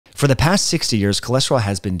For the past 60 years, cholesterol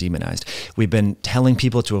has been demonized. We've been telling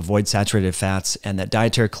people to avoid saturated fats and that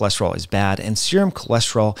dietary cholesterol is bad, and serum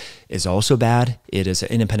cholesterol is also bad. It is an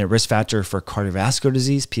independent risk factor for cardiovascular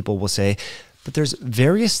disease, people will say. But there's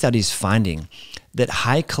various studies finding that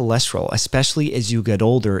high cholesterol, especially as you get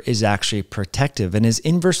older, is actually protective and is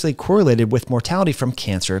inversely correlated with mortality from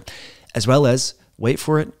cancer, as well as, wait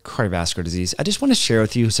for it, cardiovascular disease. I just want to share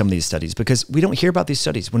with you some of these studies because we don't hear about these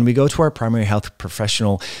studies. When we go to our primary health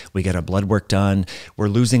professional, we get our blood work done, we're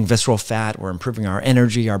losing visceral fat, we're improving our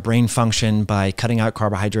energy, our brain function by cutting out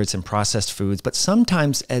carbohydrates and processed foods. But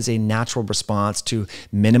sometimes as a natural response to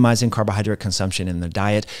minimizing carbohydrate consumption in the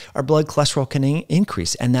diet, our blood cholesterol can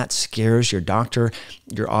increase, and that scares your doctor.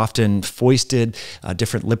 You're often foisted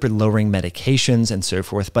different lipid-lowering medications and so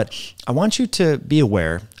forth. But I want you to be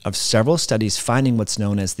aware of several studies finding what's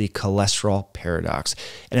known as the cholesterol paradox.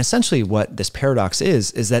 And essentially what this paradox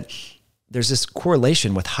is that there's this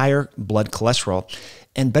correlation with higher blood cholesterol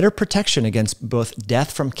and better protection against both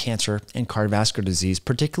death from cancer and cardiovascular disease,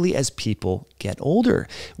 particularly as people get older,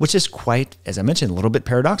 which is quite, as I mentioned, a little bit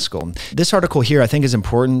paradoxical. This article here I think is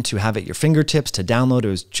important to have at your fingertips to download. It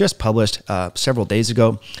was just published several days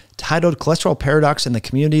ago, titled Cholesterol Paradox in the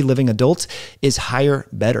Community Living Adults is Higher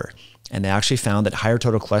Better. And they actually found that higher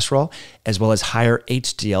total cholesterol, as well as higher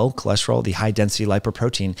HDL cholesterol, the high density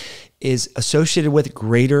lipoprotein, is associated with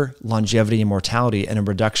greater longevity and mortality and a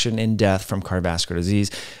reduction in death from cardiovascular disease.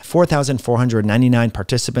 4,499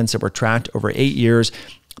 participants that were tracked over 8 years.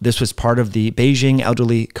 This was part of the Beijing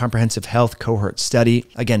Elderly Comprehensive Health Cohort Study,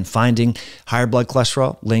 again, finding higher blood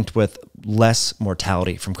cholesterol linked with less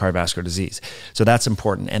mortality from cardiovascular disease. So that's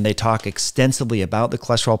important. And they talk extensively about the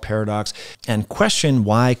cholesterol paradox and question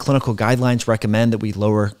why clinical guidelines recommend that we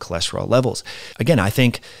lower cholesterol levels. Again, I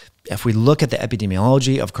think if we look at the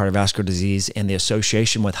epidemiology of cardiovascular disease and the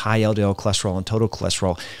association with high LDL cholesterol and total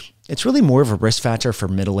cholesterol, it's really more of a risk factor for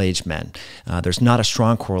middle-aged men. There's not a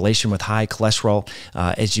strong correlation with high cholesterol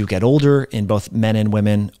as you get older in both men and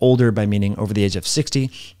women, older by meaning over the age of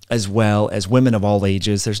 60, as well as women of all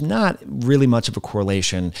ages. There's not really much of a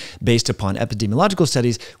correlation based upon epidemiological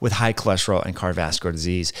studies with high cholesterol and cardiovascular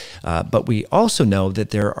disease. But we also know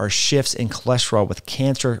that there are shifts in cholesterol with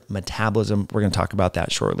cancer metabolism. We're going to talk about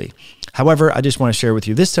that shortly. However, I just want to share with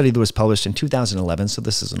you this study that was published in 2011, so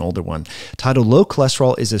this is an older one, titled Low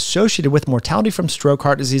Cholesterol is Associated with Mortality from Stroke,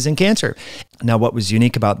 Heart Disease, and Cancer. Now, what was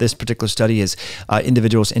unique about this particular study is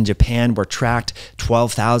individuals in Japan were tracked,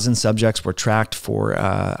 12,000 subjects were tracked for,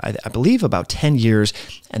 I believe, about 10 years,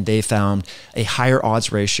 and they found a higher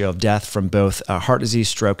odds ratio of death from both heart disease,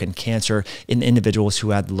 stroke, and cancer in individuals who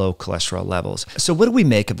had low cholesterol levels. So what do we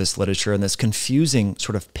make of this literature and this confusing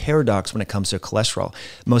sort of paradox when it comes to cholesterol?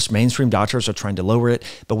 Most mainstream doctors are trying to lower it,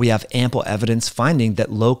 but we have ample evidence finding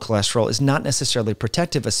that low cholesterol is not necessarily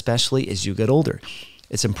protective, especially as you get older.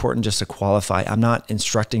 It's important just to qualify. I'm not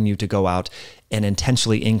instructing you to go out and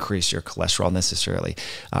intentionally increase your cholesterol necessarily.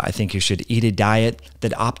 I think you should eat a diet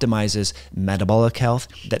that optimizes metabolic health,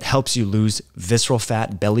 that helps you lose visceral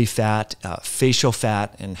fat, belly fat, facial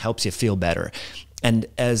fat, and helps you feel better. And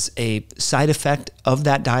as a side effect of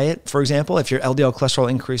that diet, for example, if your LDL cholesterol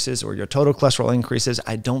increases or your total cholesterol increases,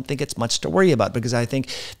 I don't think it's much to worry about because I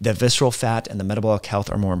think the visceral fat and the metabolic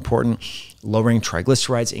health are more important. Lowering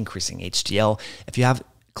triglycerides, increasing HDL. If you have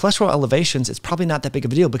cholesterol elevations, it's probably not that big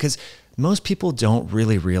of a deal because most people don't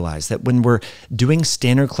really realize that when we're doing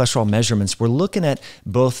standard cholesterol measurements, we're looking at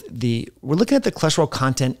the cholesterol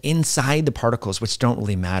content inside the particles, which don't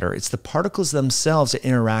really matter. It's the particles themselves that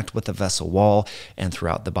interact with the vessel wall and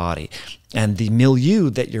throughout the body. And the milieu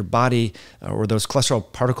that your body or those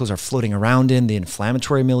cholesterol particles are floating around in, the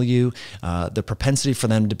inflammatory milieu, the propensity for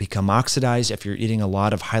them to become oxidized, if you're eating a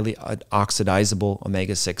lot of highly oxidizable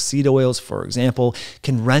omega-6 seed oils, for example,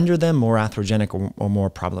 can render them more atherogenic or more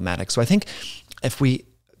problematic. So I think if we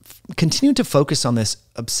continue to focus on this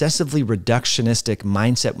obsessively reductionistic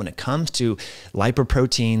mindset when it comes to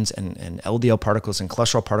lipoproteins and LDL particles and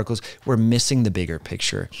cholesterol particles, we're missing the bigger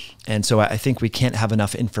picture. And so I think we can't have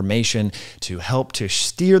enough information to help to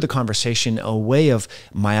steer the conversation away of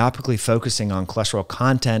myopically focusing on cholesterol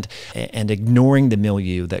content and ignoring the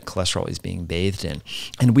milieu that cholesterol is being bathed in.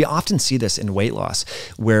 And we often see this in weight loss,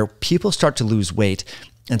 where people start to lose weight.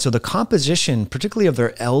 And so the composition, particularly of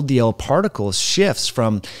their LDL particles, shifts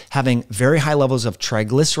from having very high levels of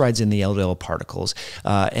triglycerides in the LDL particles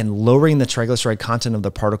and lowering the triglyceride content of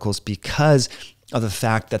the particles because of the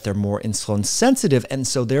fact that they're more insulin sensitive, and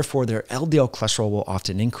so therefore their LDL cholesterol will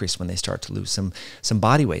often increase when they start to lose some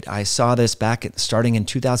body weight. I saw this starting in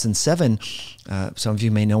 2007. Some of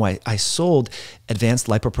you may know I sold advanced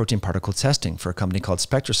lipoprotein particle testing for a company called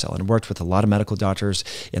SpectraCell and worked with a lot of medical doctors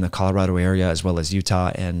in the Colorado area, as well as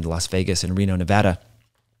Utah and Las Vegas and Reno, Nevada.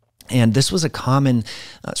 And this was a common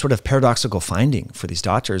sort of paradoxical finding for these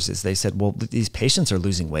doctors is they said, well, these patients are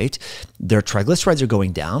losing weight, their triglycerides are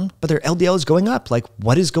going down, but their LDL is going up. Like,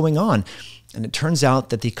 what is going on? And it turns out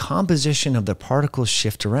that the composition of the particles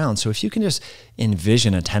shift around. So if you can just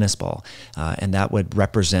envision a tennis ball, and that would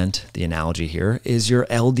represent, the analogy here, is your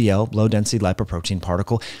LDL, low-density lipoprotein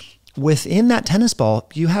particle. Within that tennis ball,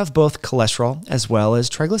 you have both cholesterol as well as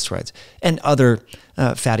triglycerides and other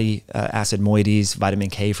fatty acid moieties, vitamin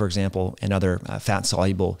K, for example, and other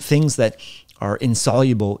fat-soluble things that are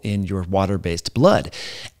insoluble in your water-based blood.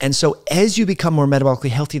 And so as you become more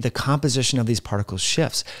metabolically healthy, the composition of these particles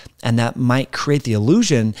shifts. And that might create the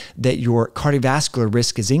illusion that your cardiovascular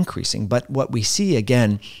risk is increasing. But what we see,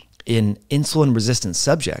 again, in insulin-resistant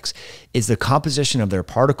subjects is the composition of their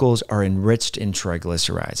particles are enriched in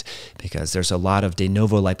triglycerides because there's a lot of de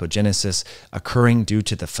novo lipogenesis occurring due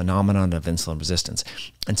to the phenomenon of insulin resistance.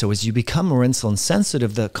 And so as you become more insulin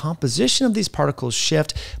sensitive, the composition of these particles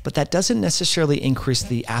shift, but that doesn't necessarily increase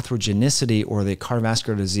the atherogenicity or the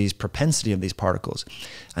cardiovascular disease propensity of these particles.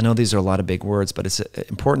 I know these are a lot of big words, but it's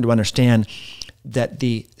important to understand that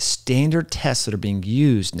the standard tests that are being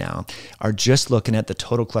used now are just looking at the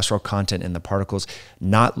total cholesterol content in the particles,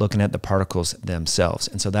 not looking at the particles themselves.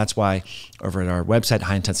 And so that's why over at our website,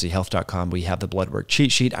 highintensityhealth.com, we have the blood work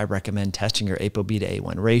cheat sheet. I recommend testing your ApoB to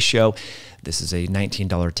A1 ratio. This is a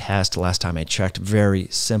 $19 test. Last time I checked, very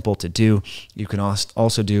simple to do. You can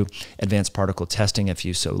also do advanced particle testing if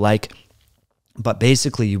you so like. But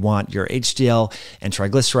basically, you want your HDL and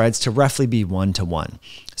triglycerides to roughly be 1-to-1.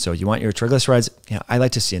 So you want your triglycerides, I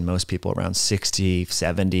like to see in most people around 60,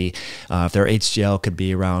 70. If their HDL could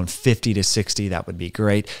be around 50 to 60, that would be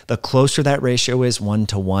great. The closer that ratio is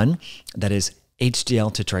 1-to-1, that is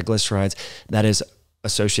HDL to triglycerides, that is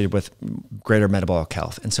associated with greater metabolic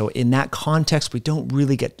health. And so in that context, we don't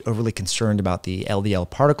really get overly concerned about the LDL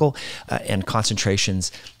particle and concentrations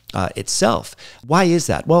itself. Why is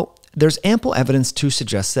that? Well, there's ample evidence to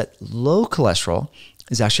suggest that low cholesterol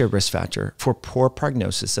is actually a risk factor for poor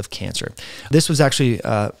prognosis of cancer. This was actually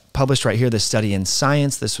published right here, this study in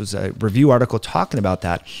Science. This was a review article talking about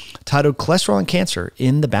that, titled Cholesterol and Cancer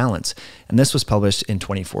in the Balance. And this was published in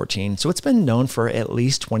 2014. So it's been known for at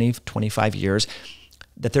least 20, 25 years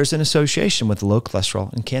that there's an association with low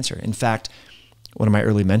cholesterol and cancer. In fact, one of my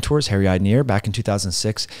early mentors, Harry Eidnier, back in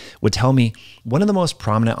 2006, would tell me one of the most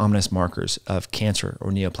prominent ominous markers of cancer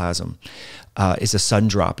or neoplasm is a sudden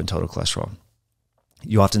drop in total cholesterol.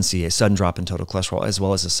 You often see a sudden drop in total cholesterol as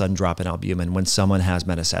well as a sudden drop in albumin when someone has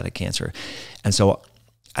metastatic cancer. And so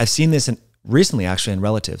I've seen this recently, actually, in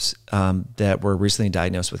relatives that were recently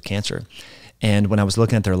diagnosed with cancer. And when I was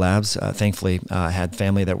looking at their labs, thankfully, I had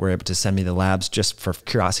family that were able to send me the labs just for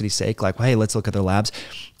curiosity's sake, like, well, hey, let's look at their labs.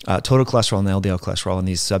 Total cholesterol and LDL cholesterol in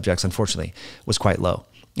these subjects, unfortunately, was quite low.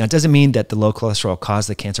 Now, it doesn't mean that the low cholesterol caused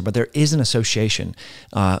the cancer, but there is an association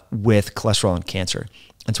with cholesterol and cancer.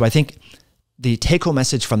 And so I think the take-home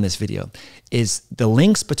message from this video is the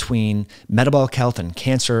links between metabolic health and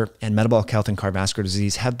cancer and metabolic health and cardiovascular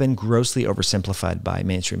disease have been grossly oversimplified by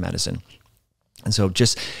mainstream medicine. And so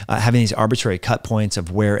just having these arbitrary cut points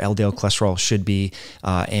of where LDL cholesterol should be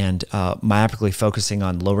and myopically focusing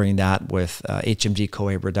on lowering that with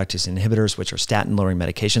HMG-CoA reductase inhibitors, which are statin-lowering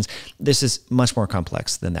medications, this is much more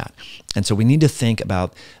complex than that. And so we need to think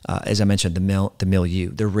about, as I mentioned, the milieu,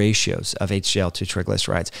 the ratios of HDL to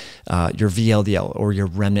triglycerides, your VLDL or your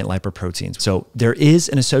remnant lipoproteins. So there is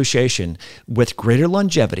an association with greater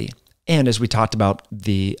longevity. And as we talked about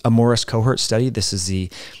the Amoris cohort study, this is the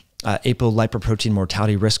apolipoprotein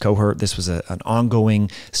mortality risk cohort. This was an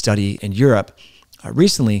ongoing study in Europe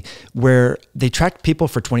recently where they tracked people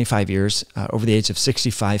for 25 years over the age of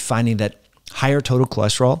 65, finding that higher total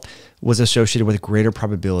cholesterol was associated with a greater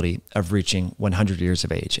probability of reaching 100 years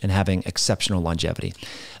of age and having exceptional longevity.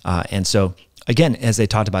 And so, again, as they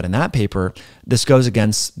talked about in that paper, this goes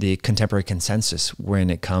against the contemporary consensus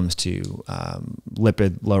when it comes to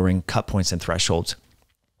lipid-lowering cut points and thresholds.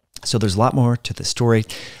 So there's a lot more to the story.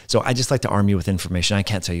 So I just like to arm you with information. I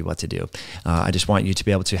can't tell you what to do. I just want you to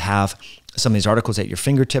be able to have some of these articles at your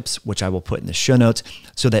fingertips, which I will put in the show notes,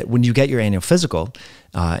 so that when you get your annual physical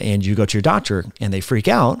and you go to your doctor and they freak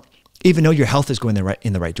out, even though your health is going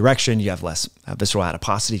in the right direction, you have less visceral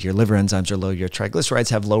adiposity, your liver enzymes are low, your triglycerides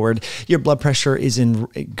have lowered, your blood pressure is in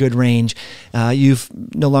good range, you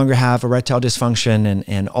no longer have erectile dysfunction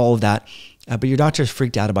and all of that, but your doctor is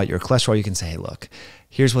freaked out about your cholesterol, you can say, hey, look,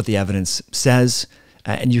 here's what the evidence says,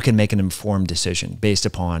 and you can make an informed decision based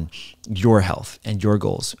upon your health and your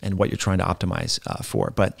goals and what you're trying to optimize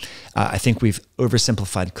for. But I think we've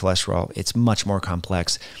oversimplified cholesterol. It's much more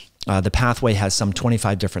complex. The pathway has some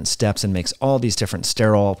 25 different steps and makes all these different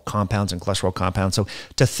sterol compounds and cholesterol compounds. So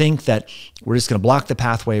to think that we're just going to block the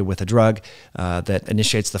pathway with a drug that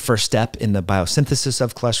initiates the first step in the biosynthesis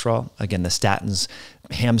of cholesterol, again, the statins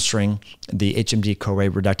hamstring the HMG-CoA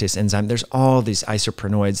reductase enzyme. There's all these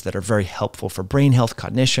isoprenoids that are very helpful for brain health,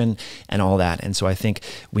 cognition, and all that. And so I think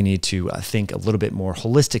we need to think a little bit more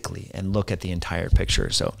holistically and look at the entire picture.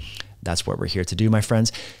 So that's what we're here to do, my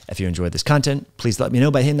friends. If you enjoyed this content, please let me know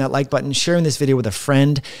by hitting that like button, sharing this video with a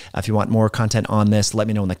friend. If you want more content on this, let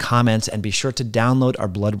me know in the comments, and be sure to download our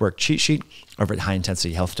blood work cheat sheet over at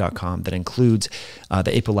highintensityhealth.com that includes the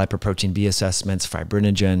apolipoprotein B assessments,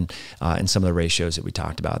 fibrinogen, and some of the ratios that we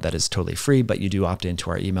talked about. That is totally free, but you do opt into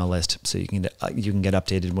our email list so you can get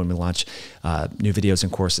updated when we launch new videos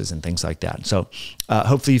and courses and things like that. So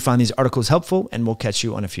hopefully you find these articles helpful, and we'll catch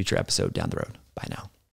you on a future episode down the road. Bye now.